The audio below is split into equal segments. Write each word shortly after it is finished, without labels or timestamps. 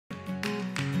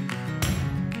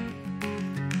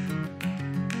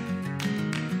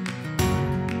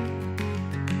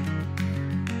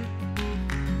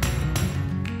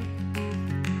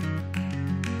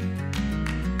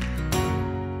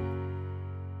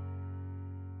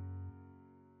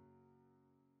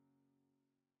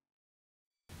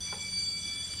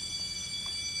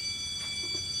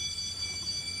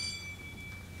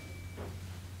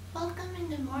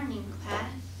Good morning,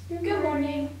 class. Good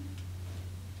morning.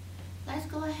 Let's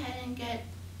go ahead and get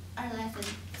our lesson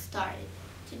started.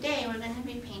 Today we're going to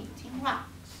be painting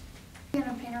rocks. I'm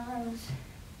gonna paint a rose.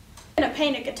 I'm gonna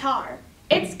paint a guitar.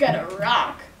 It's gonna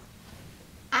rock.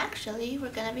 Actually,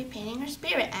 we're going to be painting our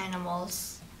spirit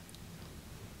animals.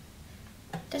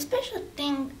 The special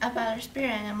thing about our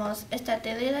spirit animals is that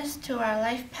they lead us to our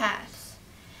life paths.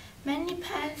 Many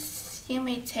paths you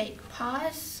may take: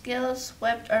 paws, scales,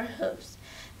 webbed, or hooves.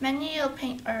 Many you'll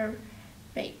paint or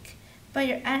rake. But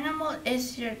your animal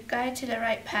is your guide to the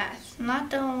right path, not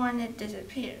the one that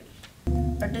disappears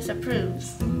or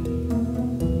disapproves.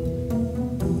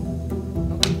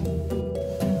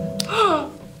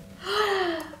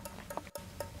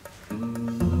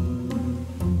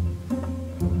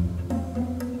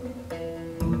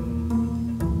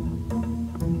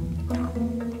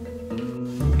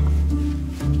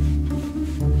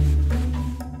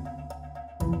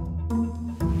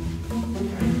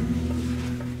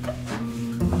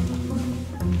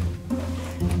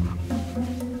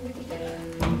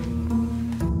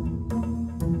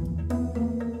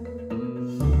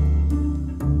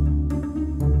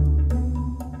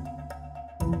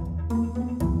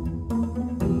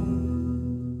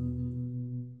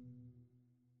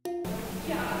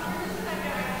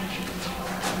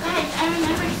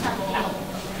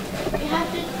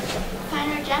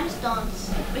 Gemstones.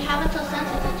 We have until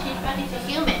sunset to change back into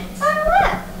humans.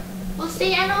 What? We'll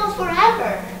stay animals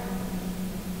forever.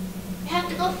 We have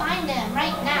to go find them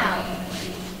right now.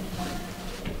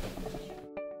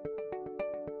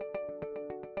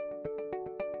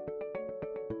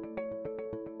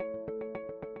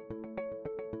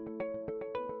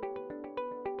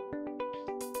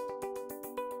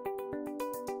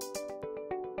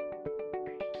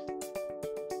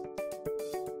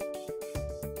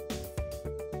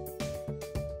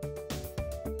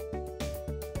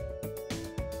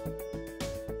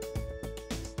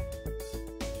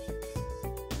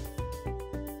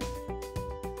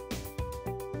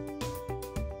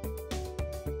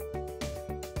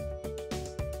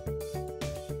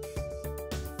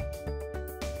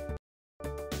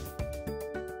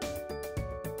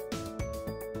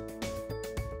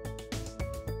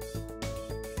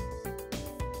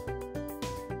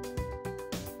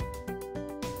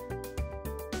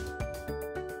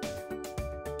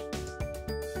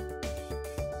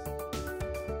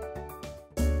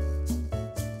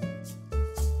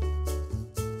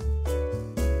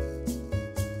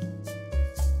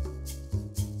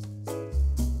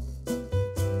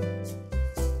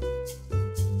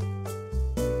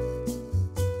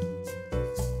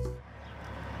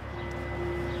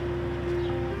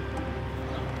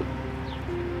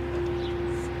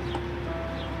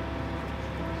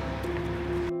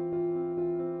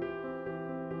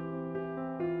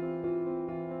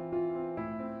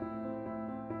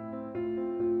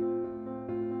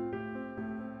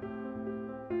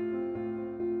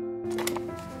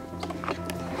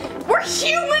 We're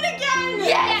human again!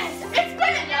 Yes! It's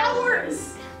been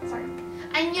hours! Sorry.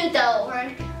 I knew that would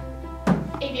work.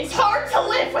 It is hard to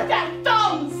live without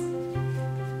thumbs!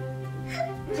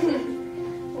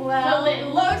 Well, it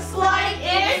looks like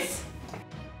it's...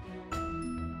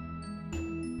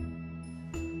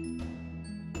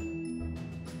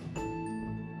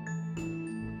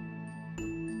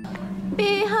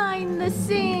 Behind the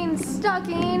scenes,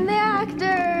 stalking the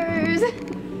actors.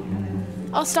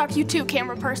 I'll stalk you too,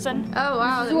 camera person. Oh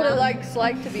wow. This is what it likes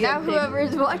like to be Now a pig. whoever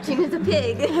is watching is a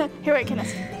pig. Here, wait,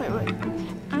 Kenneth. Wait. Look.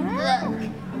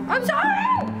 I'm sorry!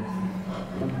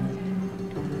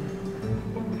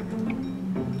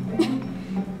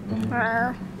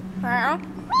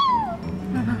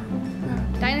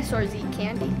 Dinosaurs eat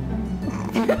candy.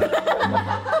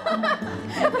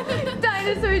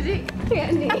 Dinosaurs eat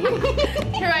candy.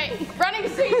 Here, right. Running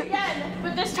scene again,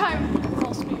 but this time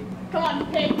full speed. Come on,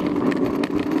 pig.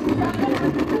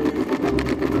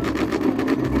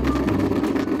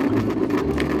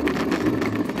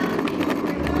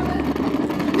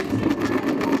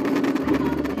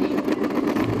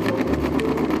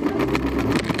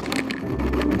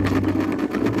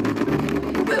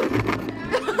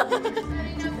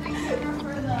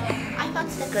 I got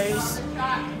stickers.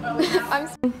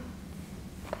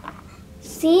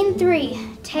 Scene 3,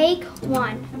 take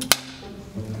 1.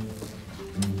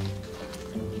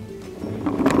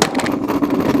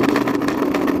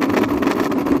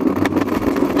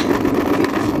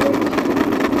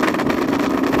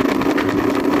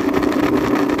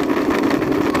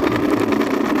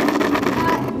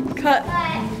 Cut.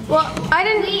 Well, I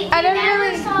didn't never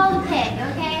really. saw the pig,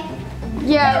 okay?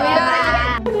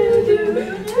 Yeah, we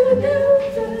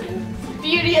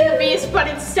Beauty and the Beast, but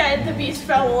it's Instead, the beast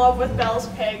fell in love with Belle's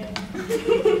pig.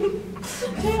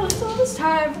 Tail is all this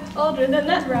time older than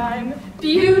that rhyme.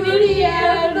 Beauty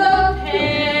and the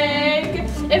pig.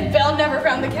 If Belle never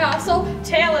found the castle,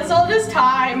 Tail is old as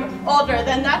time, older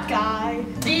than that guy.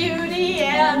 Beauty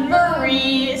and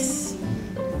Maurice.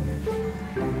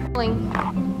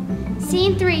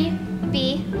 Scene 3,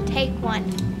 B, take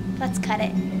 1. Let's cut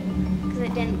it, because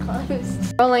it didn't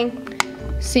close. Rolling.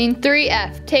 Scene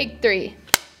 3F, take 3.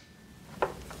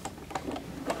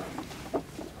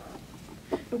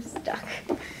 I'm stuck.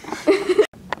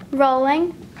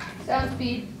 Rolling. Sound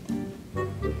speed.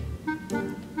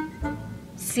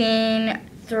 Scene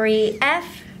 3F,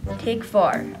 take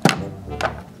 4.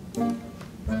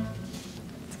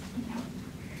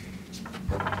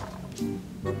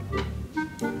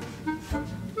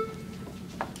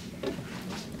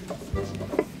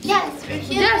 Yes, we're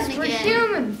human Yes, we're again.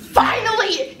 human.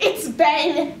 Finally! It's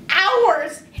been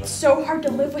hours! It's so hard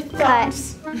to live with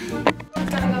thumbs. It's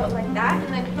gonna go like that,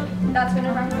 and then that's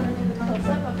gonna represent the close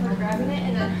up of her grabbing it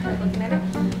and then her looking at it.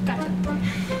 Gotcha.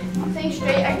 Stay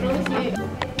straight, I can only see you.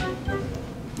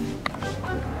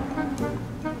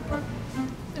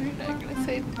 Are you not gonna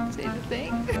say the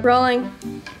thing? Rolling.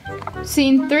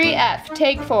 Scene 3F,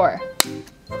 take 4.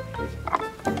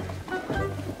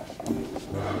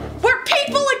 We're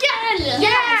people again!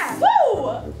 Yes! Woo!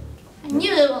 I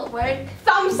knew it would work.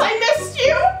 Thumbs, I missed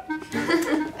you!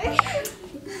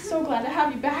 So glad to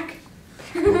have you back.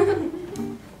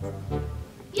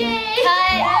 Yay!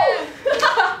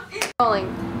 Rolling.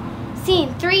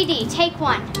 Scene 3D, take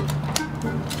 1.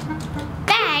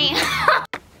 Bang!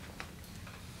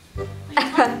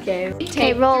 Okay.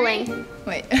 Okay, rolling.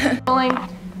 Wait. Rolling.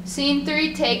 Scene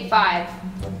 3, take 5.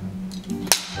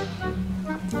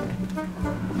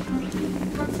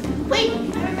 Wait, I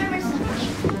remember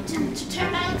something. To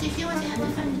turn back into humans, you have to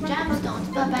find the gemstones,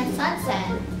 but by sunset.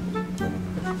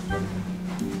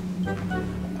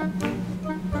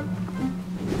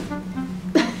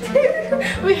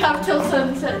 We have till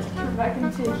sunset to turn back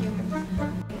into humans.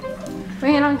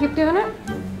 Wait, hang on, keep doing it.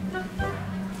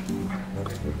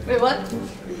 Wait, what?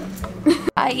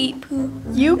 I eat poo.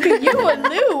 You and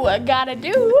Lou gotta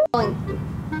do.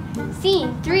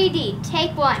 Scene 3D,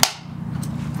 take 1.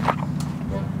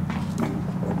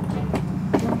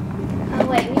 Oh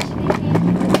wait, we should be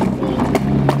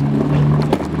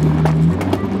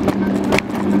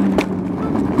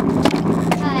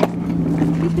Cut.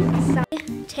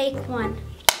 Take 1.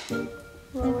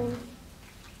 Rolling.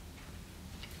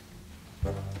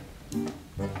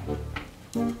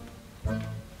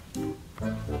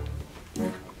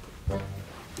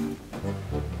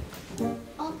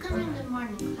 Welcome in the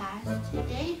morning class.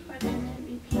 Today we're going to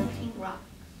be painting rocks.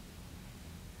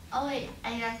 Oh wait,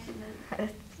 I accidentally.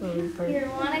 Here,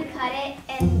 wanna cut it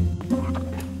and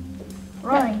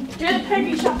Rolling. Do the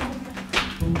piggy shuffle.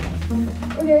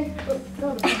 Okay.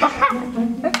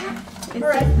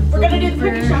 Alright, we're gonna do the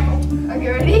piggy shuffle. Are you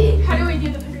ready? How do we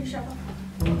do the piggy shuffle?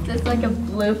 Is this like a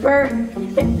blooper?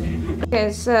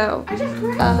 Okay, so I just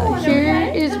grabbed one, here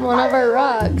okay? is one of our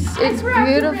rugs. It's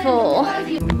beautiful.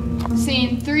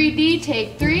 Scene 3D,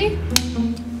 take 3.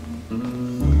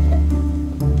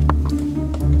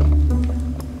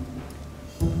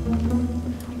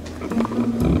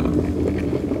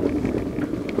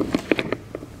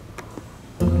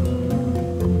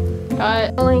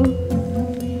 Cut. Rolling.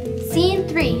 Scene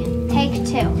 3, take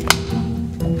 2.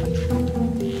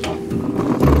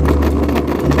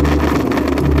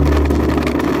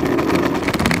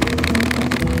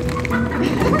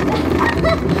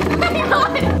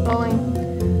 Rolling.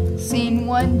 Scene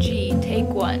 1G, take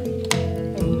 1.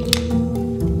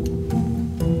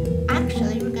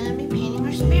 Actually, we're going to be painting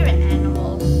our spirit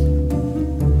animals.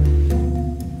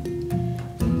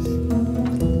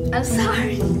 I'm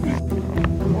sorry.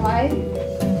 Why?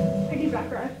 Piggyback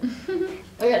ride.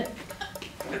 Okay.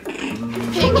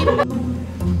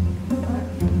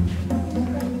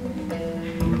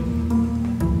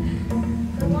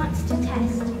 Who wants to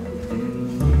test?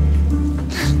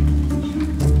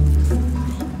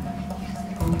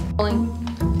 Rolling.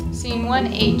 Scene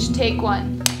 1H, take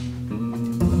 1.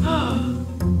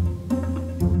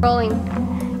 Rolling.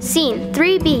 Scene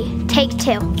 3B, take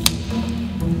 2.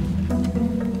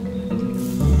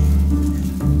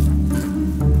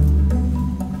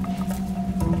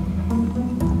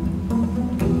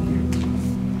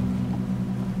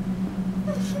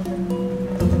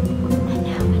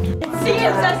 See,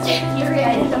 it's us you're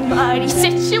in a muddy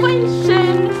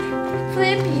situation.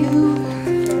 Flip you.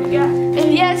 Yeah. And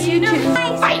yes, you too.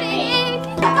 Fight me.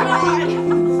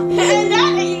 And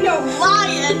that ain't no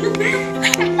lion.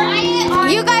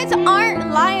 You guys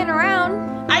aren't lying around.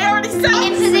 I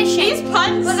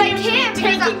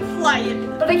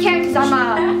But I can't because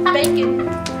I'm bacon.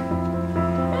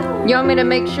 You want me to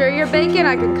make sure you're bacon?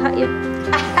 I can cut you.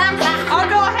 I'll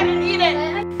go ahead and eat it.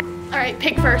 All right,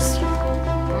 pig first.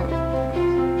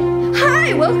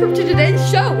 Hi, welcome to today's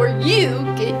show where you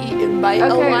get eaten by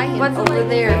a lion what's it over like?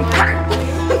 there.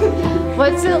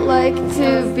 What's it like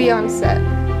to be on set?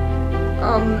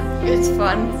 It's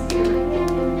fun.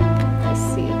 I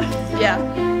see. Yeah.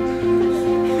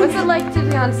 What's it like to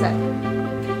be on set?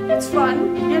 It's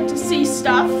fun. You get to see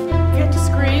stuff. You get to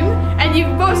scream, and you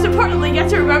most importantly get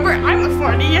to remember I'm a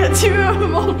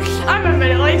 42-year-old. I'm a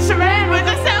middle-aged man with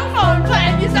a cell phone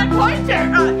plan. Use that pointer.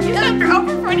 Use that if you're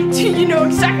over 42, you know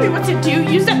exactly what to do.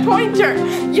 Use that pointer.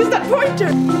 Use that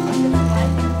pointer.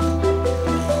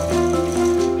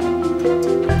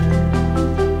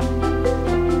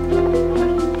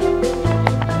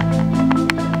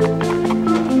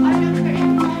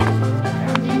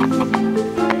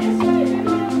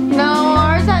 No,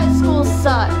 ours at school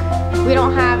suck. We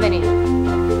don't have any.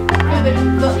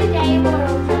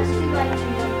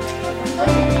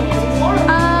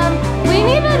 We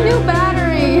need a new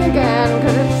battery again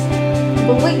because it's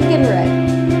blinking red.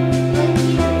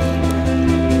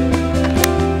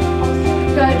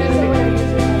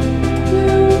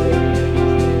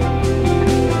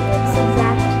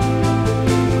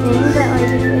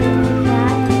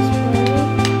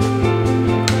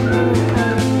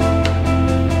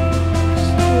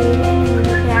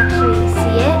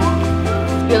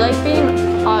 You like being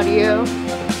audio,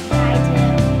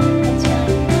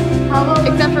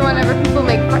 except for whenever people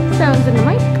make fart sounds in the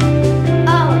mic.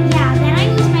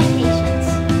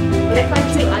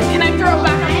 Can I throw it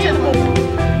back up to the bowl?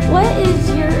 What is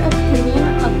your opinion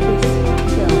of this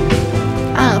film?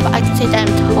 I can say that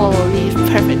I'm totally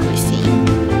perfectly seen.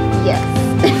 Yes.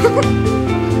 I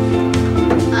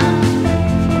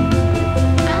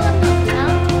don't know how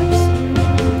it's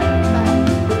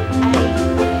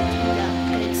but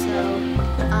I think so.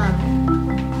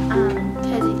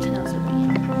 Teddy can also be.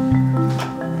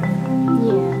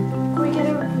 Yeah. Can we get a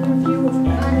review of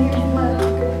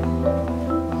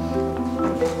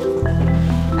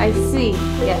I see.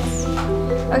 Yes.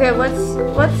 Okay.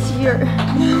 What's your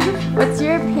what's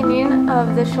your opinion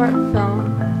of the short film?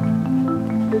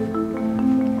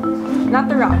 Not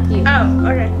The Rock. You. Oh,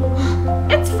 okay.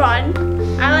 It's fun.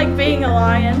 I like being a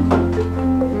lion.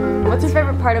 What's your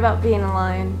favorite part about being a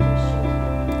lion?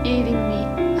 Eating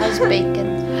meat as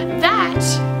bacon. That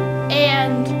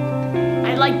and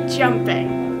I like jumping.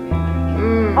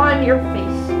 on your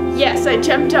face? Yes, I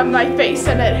jumped on my face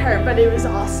and it hurt, but it was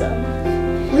awesome.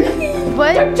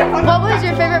 What was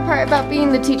your favorite part about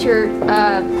being the teacher?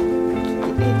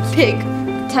 Pig.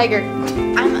 Tiger.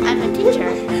 I'm a teacher.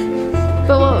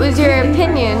 But what was your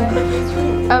opinion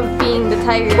of being the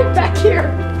tiger? Back here.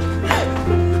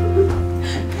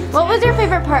 What was your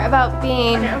favorite part about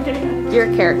being I'm getting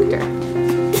your character?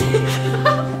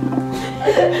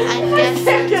 I guess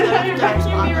Get it's on your back,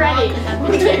 you be ready. I'm a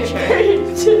teacher.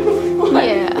 3, 2, 1.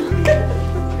 Yeah.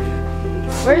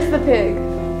 Where's the pig?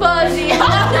 Fuzzy.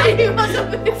 He was a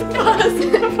bit fuzzy.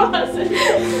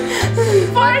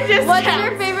 What's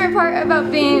your favorite part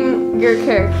about being your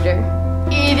character?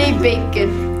 Eating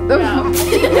bacon. No.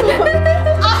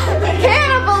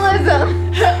 Cannibalism!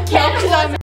 Cannibalism.